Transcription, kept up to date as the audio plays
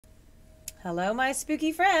Hello, my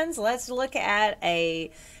spooky friends. Let's look at a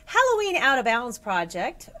Halloween out of bounds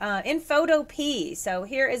project in Photopea. So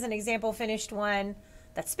here is an example finished one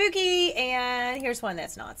that's spooky, and here's one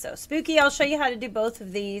that's not so spooky. I'll show you how to do both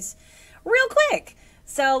of these real quick.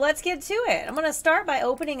 So let's get to it. I'm going to start by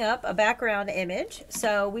opening up a background image.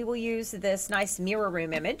 So we will use this nice mirror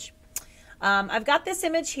room image. I've got this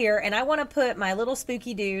image here, and I want to put my little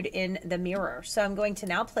spooky dude in the mirror. So I'm going to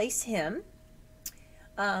now place him.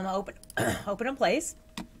 Open in place,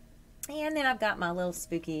 and then I've got my little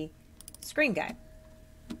spooky screen guy.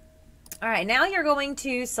 All right, now you're going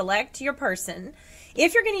to select your person.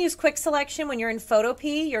 If you're going to use quick selection when you're in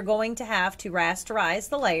Photopea, you're going to have to rasterize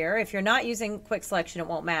the layer. If you're not using quick selection, it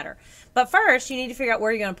won't matter. But first, you need to figure out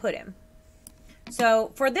where you're going to put him.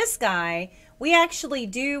 So for this guy, we actually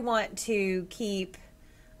do want to keep,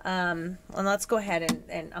 well, let's go ahead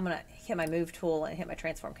and I'm going to hit my move tool and hit my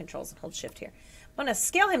transform controls and hold shift here. I'm going to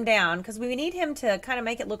scale him down because we need him to kind of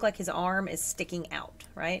make it look like his arm is sticking out,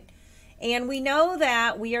 right? And we know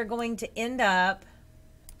that we are going to end up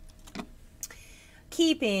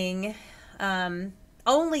keeping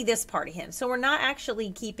only this part of him. So we're not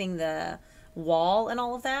actually keeping the wall and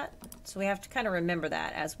all of that. So we have to kind of remember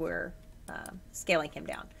that as we're scaling him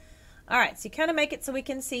down. All right, so you kind of make it so we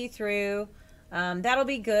can see through. That'll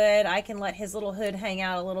be good. I can let his little hood hang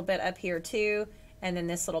out a little bit up here too, and then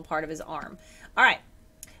this little part of his arm. All right,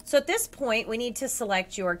 so at this point, we need to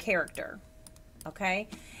select your character, okay?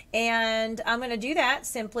 And I'm going to do that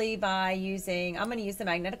simply by using, I'm going to use the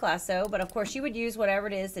magnetic lasso, but of course you would use whatever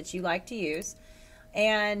it is that you like to use.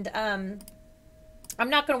 And I'm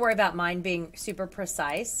not going to worry about mine being super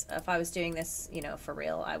precise. If I was doing this, you know, for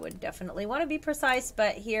real, I would definitely want to be precise,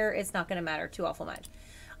 but here it's not going to matter too awful much.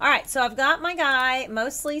 All right, so I've got my guy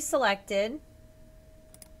mostly selected.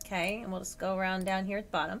 Okay, and we'll just go around down here at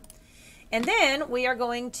the bottom. And then we are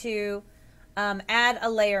going to add a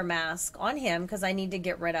layer mask on him because I need to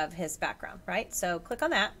get rid of his background, right? So click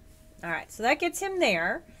on that. All right, so that gets him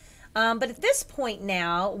there. But at this point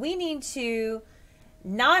now, we need to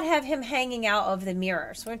not have him hanging out of the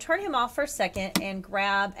mirror. So we're going to turn him off for a second and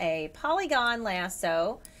grab a Polygon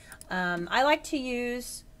Lasso. I like to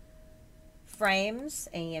use frames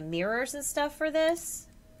and mirrors and stuff for this.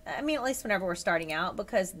 I mean, at least whenever we're starting out,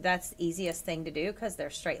 because that's the easiest thing to do because they're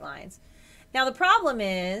straight lines. Now the problem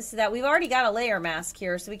is that we've already got a layer mask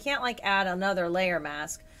here, so we can't like add another layer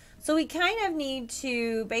mask. So we kind of need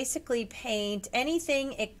to basically paint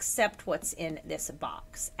anything except what's in this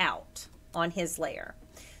box out on his layer.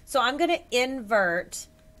 So I'm going to invert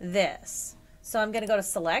this. So I'm going to go to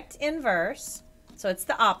select inverse. So it's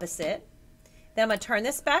the opposite. Then I'm going to turn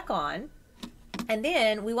this back on. And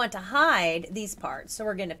then we want to hide these parts. So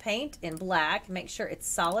we're going to paint in black, make sure it's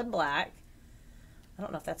solid black. I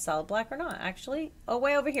don't know if that's solid black or not, actually. Oh,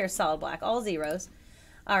 way over here, solid black, all zeros.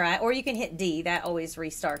 All right, or you can hit D, that always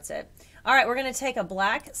restarts it. All right, we're going to take a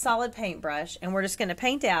black solid paintbrush and we're just going to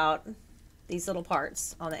paint out these little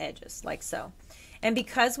parts on the edges, like so. And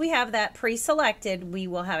because we have that pre-selected, we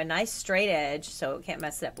will have a nice straight edge, so it can't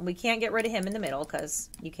mess it up. We can't get rid of him in the middle because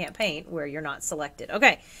you can't paint where you're not selected.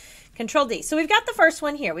 Okay. Control D. So we've got the first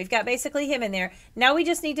one here. We've got basically him in there. Now we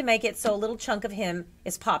just need to make it so a little chunk of him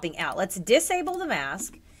is popping out. Let's disable the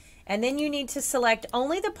mask. And then you need to select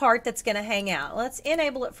only the part that's going to hang out. Let's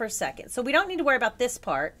enable it for a second. So we don't need to worry about this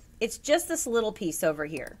part. It's just this little piece over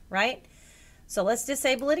here, right? So let's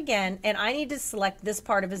disable it again. And I need to select this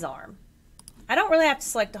part of his arm. I don't really have to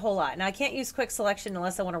select a whole lot. Now I can't use quick selection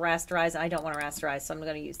unless I want to rasterize. And I don't want to rasterize, so I'm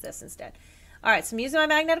going to use this instead. All right, so I'm using my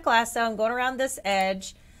magnetic lasso. I'm going around this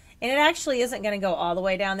edge. And it actually isn't going to go all the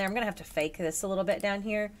way down there. I'm going to have to fake this a little bit down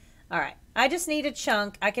here. All right. I just need a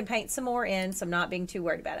chunk. I can paint some more in, so I'm not being too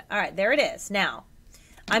worried about it. All right. There it is. Now,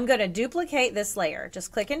 I'm going to duplicate this layer.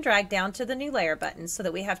 Just click and drag down to the new layer button so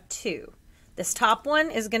that we have two. This top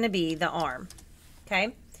one is going to be the arm.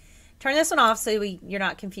 Okay. Turn this one off so you're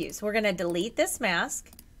not confused. We're going to delete this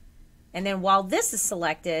mask. And then while this is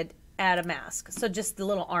selected, add a mask. So just the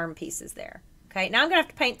little arm pieces there. Okay. Now I'm going to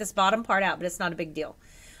have to paint this bottom part out, but it's not a big deal.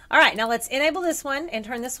 All right, now let's enable this one and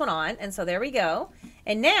turn this one on. And so there we go.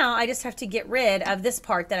 And now I just have to get rid of this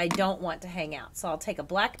part that I don't want to hang out. So I'll take a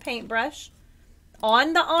black paintbrush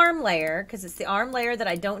on the arm layer, because it's the arm layer that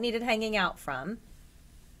I don't need it hanging out from.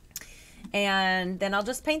 And then I'll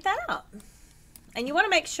just paint that out. And you want to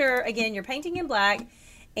make sure, again, you're painting in black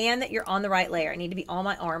and that you're on the right layer. I need to be on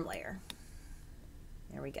my arm layer.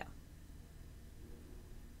 There we go.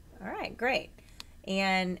 All right, great.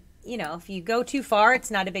 And you know, if you go too far,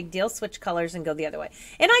 it's not a big deal. Switch colors and go the other way.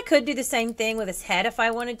 And I could do the same thing with his head if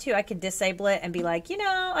I wanted to. I could disable it and be like, you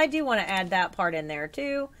know, I do want to add that part in there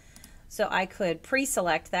too. So I could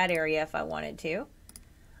pre-select that area if I wanted to.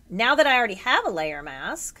 Now that I already have a layer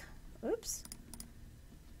mask, oops.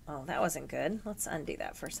 Oh, that wasn't good. Let's undo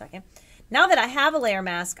that for a second. Now that I have a layer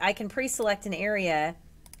mask, I can pre-select an area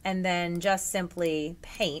and then just simply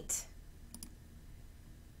paint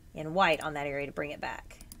in white on that area to bring it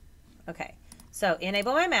back. Okay, so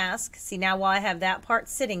enable my mask. See, now while I have that part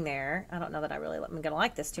sitting there, I don't know that I'm going to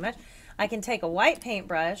like this too much. I can take a white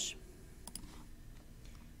paintbrush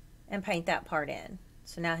and paint that part in.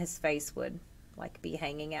 So now his face would like be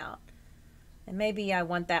hanging out. And maybe I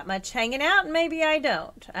want that much hanging out and maybe I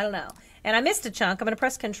don't. I don't know. And I missed a chunk. I'm going to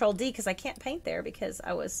press Control D because I can't paint there because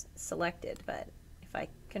I was selected. But if I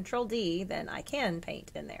Control D, then I can paint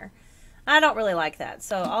in there. I don't really like that.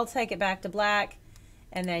 So I'll take it back to black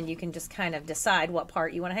and then you can just kind of decide what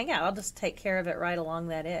part you want to hang out. I'll just take care of it right along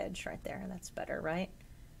that edge right there. That's better, right?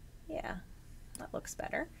 Yeah, that looks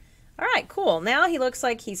better. All right, cool. Now he looks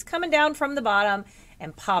like he's coming down from the bottom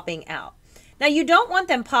and popping out. Now you don't want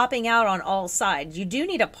them popping out on all sides. You do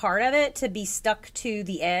need a part of it to be stuck to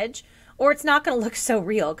the edge or it's not going to look so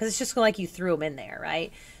real because it's just like you threw them in there,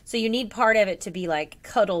 right? So you need part of it to be like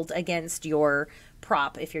cuddled against your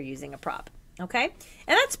prop if you're using a prop, okay?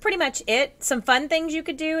 And that's pretty much it. Some fun things you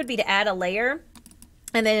could do would be to add a layer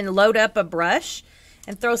and then load up a brush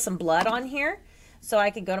and throw some blood on here. So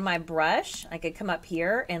I could go to my brush, I could come up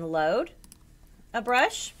here and load a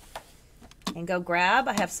brush and go grab.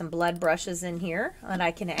 I have some blood brushes in here that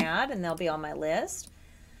I can add and they'll be on my list.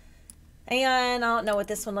 And I don't know what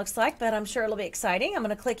this one looks like, but I'm sure it'll be exciting. I'm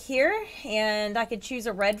going to click here and I could choose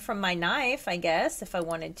a red from my knife, I guess, if I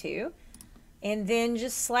wanted to. And then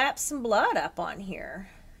just slap some blood up on here.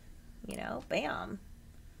 You know, bam.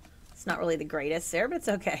 It's not really the greatest there, but it's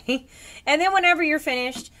okay. And then whenever you're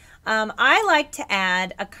finished, I like to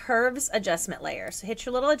add a curves adjustment layer. So hit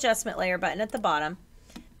your little adjustment layer button at the bottom.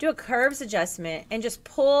 Do a curves adjustment and just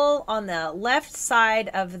pull on the left side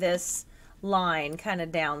of this line kind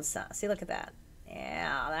of down some. See, look at that.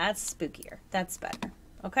 Yeah, that's spookier. That's better.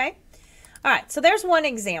 Okay? All right, so there's one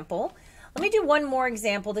example. Let me do one more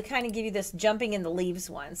example to kind of give you this jumping in the leaves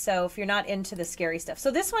one. So if you're not into the scary stuff. So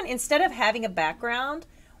this one, instead of having a background,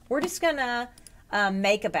 we're just going to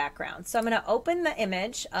make a background. So I'm going to open the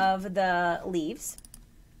image of the leaves.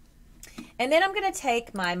 And then I'm going to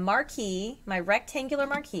take my marquee, my rectangular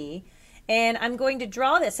marquee, and I'm going to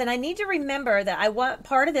draw this. And I need to remember that I want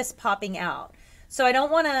part of this popping out. So I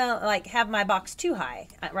don't want to like have my box too high,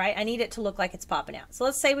 right? I need it to look like it's popping out. So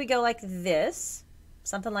let's say we go like this,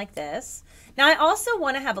 something like this. Now I also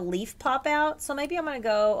want to have a leaf pop out. So maybe I'm going to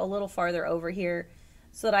go a little farther over here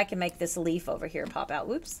so that I can make this leaf over here pop out.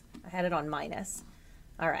 Whoops, I had it on minus.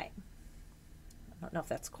 All right. I don't know if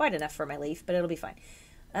that's quite enough for my leaf, but it'll be fine.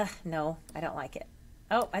 No, I don't like it.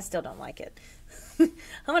 Oh, I still don't like it. I'm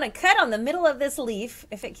going to cut on the middle of this leaf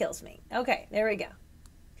if it kills me. Okay, there we go.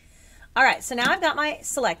 All right, so now I've got my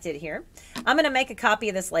selected here. I'm going to make a copy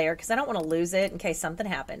of this layer because I don't want to lose it in case something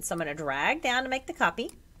happens. So I'm going to drag down to make the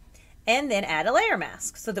copy and then add a layer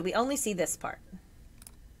mask so that we only see this part.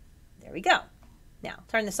 There we go. Now,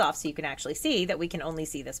 turn this off so you can actually see that we can only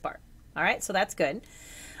see this part. All right, so that's good.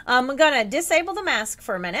 I'm going to disable the mask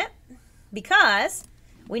for a minute because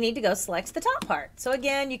we need to go select the top part. So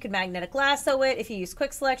again, you could magnetic lasso it. If you use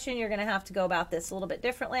quick selection, you're going to have to go about this a little bit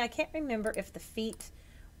differently. I can't remember if the feet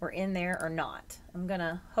were in there or not. I'm going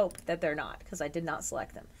to hope that they're not because I did not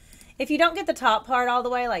select them. If you don't get the top part all the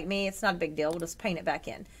way like me, it's not a big deal. We'll just paint it back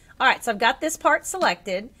in. All right, so I've got this part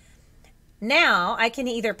selected. Now I can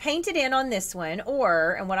either paint it in on this one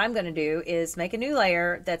or, and what I'm going to do is make a new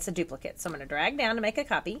layer that's a duplicate. So I'm going to drag down to make a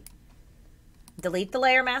copy, delete the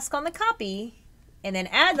layer mask on the copy, and then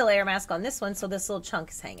add the layer mask on this one so this little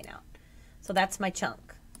chunk is hanging out. So that's my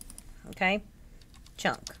chunk. Okay?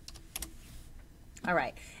 Chunk. All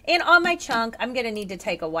right. And on my chunk, I'm going to need to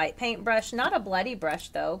take a white paintbrush. Not a bloody brush,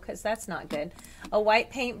 though, because that's not good. A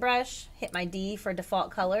white paintbrush. Hit my D for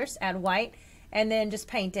default colors. Add white. And then just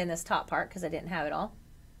paint in this top part because I didn't have it all.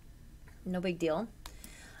 No big deal.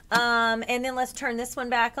 And then let's turn this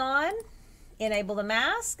one back on. Enable the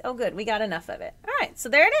mask. Oh, good. We got enough of it. All right. So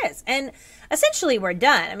there it is. And essentially we're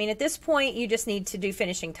done. I mean, at this point, you just need to do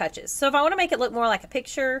finishing touches. So if I want to make it look more like a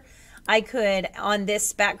picture, I could, on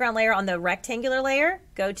this background layer, on the rectangular layer,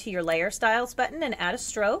 go to your layer styles button and add a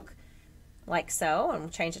stroke like so,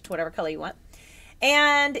 and change it to whatever color you want.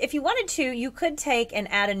 And if you wanted to, you could take and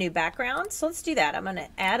add a new background. So let's do that. I'm going to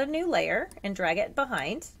add a new layer and drag it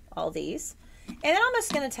behind all these. And then I'm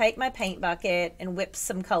just going to take my paint bucket and whip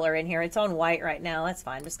some color in here. It's on white right now. That's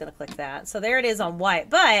fine. I'm just going to click that. So there it is on white.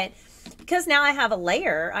 But because now I have a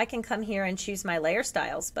layer, I can come here and choose my layer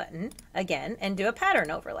styles button again and do a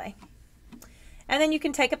pattern overlay. And then you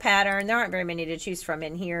can take a pattern. There aren't very many to choose from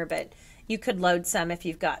in here, but you could load some if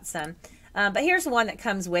you've got some. But here's one that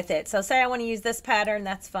comes with it. So say I want to use this pattern,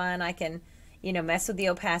 that's fun. I can, you know, mess with the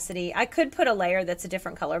opacity. I could put a layer that's a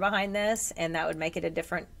different color behind this, and that would make it a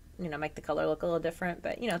different, you know, make the color look a little different,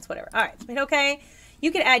 but you know, it's whatever. All right, hit okay.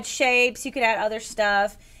 You could add shapes, you could add other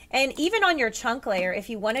stuff. And even on your chunk layer, if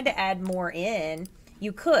you wanted to add more in,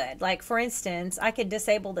 you could. Like for instance, I could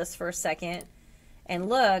disable this for a second and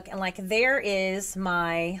look, and like there is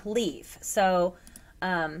my leaf. So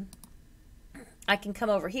I can come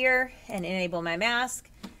over here and enable my mask,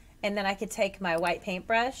 and then I could take my white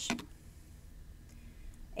paintbrush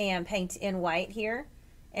and paint in white here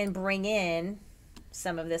and bring in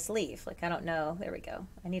some of this leaf. Like, I don't know, there we go.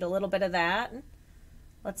 I need a little bit of that.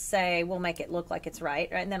 Let's say we'll make it look like it's right?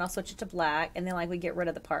 And then I'll switch it to black, and then like we get rid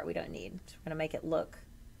of the part we don't need. So we're gonna make it look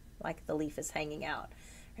like the leaf is hanging out.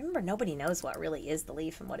 Remember, nobody knows what really is the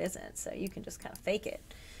leaf and what isn't, so you can just kind of fake it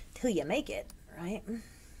till you make it, right?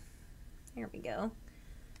 There we go.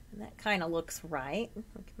 And that kind of looks right. We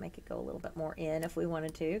can make it go a little bit more in if we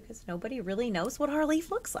wanted to, because nobody really knows what our leaf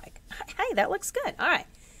looks like. Hey, that looks good. All right,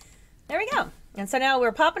 there we go. And so now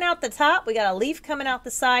we're popping out the top. We got a leaf coming out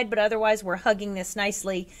the side, but otherwise we're hugging this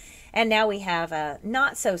nicely. And now we have a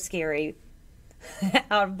not so scary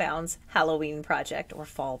out of bounds Halloween project, or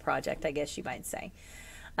fall project, I guess you might say.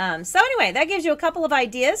 So anyway, that gives you a couple of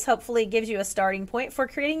ideas. Hopefully it gives you a starting point for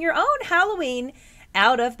creating your own Halloween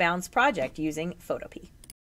out of bounds project using Photopea.